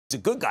a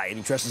good guy and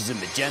he dresses in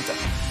magenta.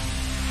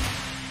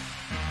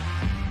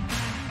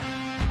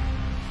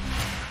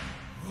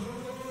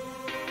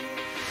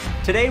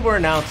 Today we're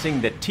announcing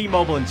that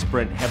T-Mobile and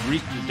Sprint have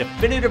reached a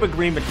definitive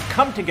agreement to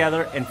come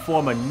together and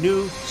form a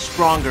new,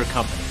 stronger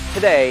company.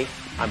 Today,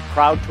 I'm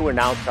proud to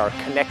announce our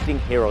Connecting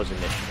Heroes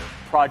initiative,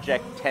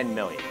 Project 10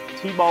 Million.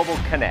 T-Mobile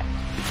Connect.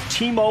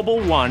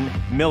 T-Mobile One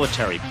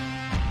Military.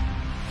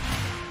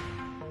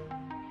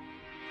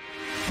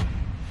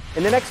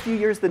 In the next few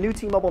years, the new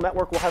T-Mobile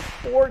network will have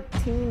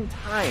 14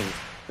 times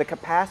the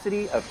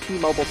capacity of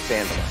T-Mobile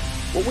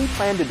standalone. What we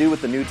plan to do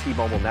with the new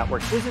T-Mobile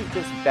network isn't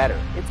just better,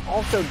 it's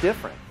also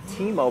different.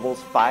 T-Mobile's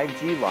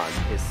 5G launch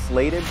is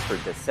slated for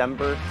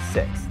December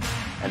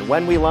 6th. And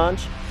when we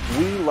launch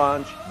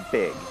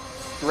big,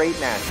 straight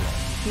national.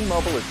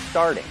 T-Mobile is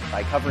starting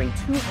by covering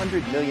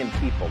 200 million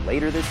people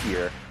later this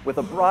year with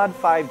a broad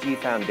 5G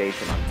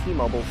foundation on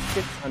T-Mobile's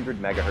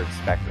 600 megahertz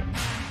spectrum.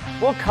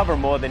 We'll cover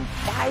more than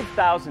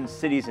 5,000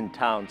 cities and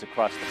towns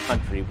across the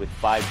country with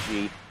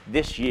 5G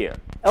this year.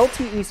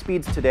 LTE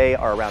speeds today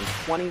are around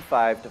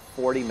 25 to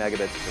 40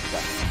 megabits per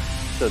second.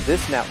 So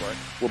this network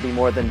will be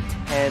more than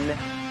 10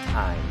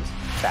 times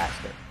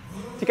faster.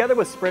 Together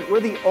with Sprint,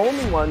 we're the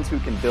only ones who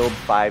can build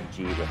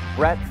 5G with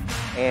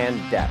breadth and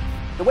depth,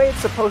 the way it's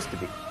supposed to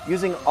be,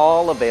 using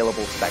all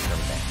available spectrum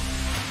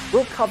bands.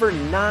 We'll cover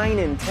 9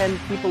 in 10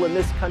 people in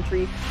this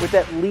country with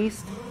at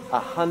least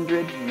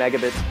 100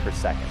 megabits per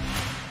second.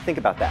 Think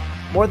about that.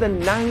 More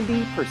than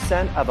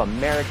 90% of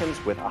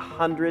Americans with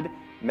 100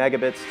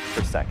 megabits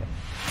per second.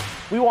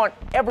 We want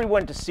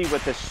everyone to see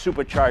what this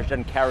supercharged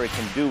Un-carrier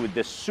can do with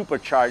this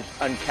supercharged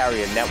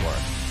Un-carrier network.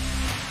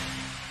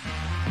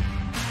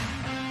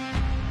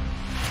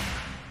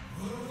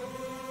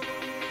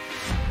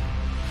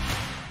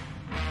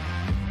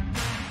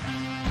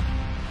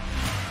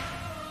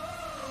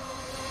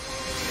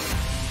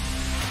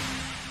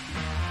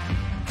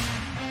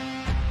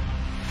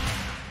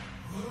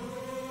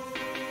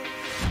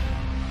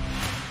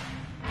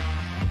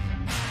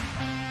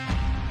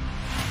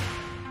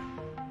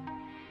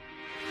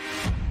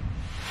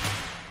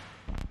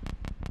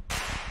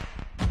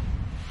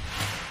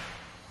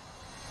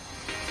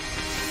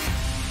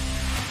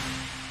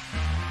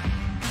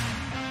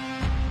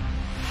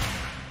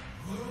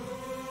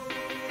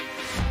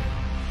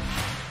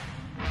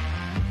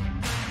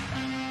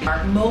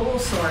 Our Mobile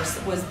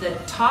Source was the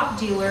top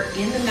dealer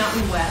in the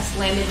Mountain West,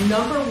 landed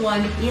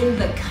 #1 in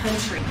the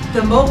country.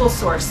 The Mobile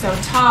Source, so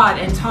Todd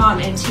and Tom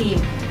and team,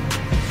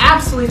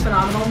 absolutely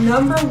phenomenal.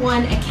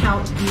 #1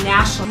 account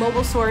national.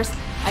 Mobile Source,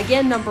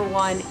 again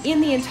 #1 in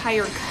the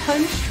entire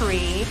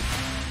country.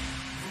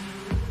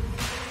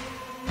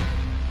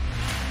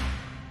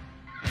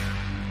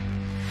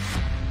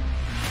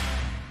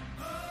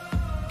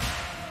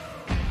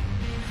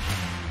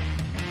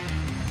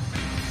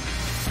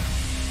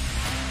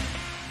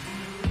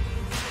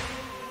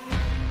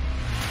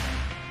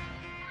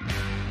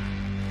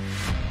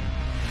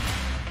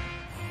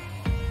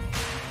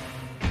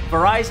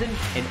 Verizon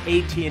and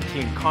AT&T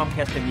and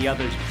Comcast and the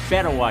others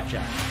better watch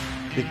out.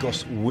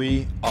 Because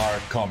we are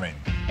coming.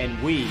 And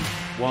we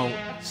won't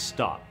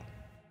stop.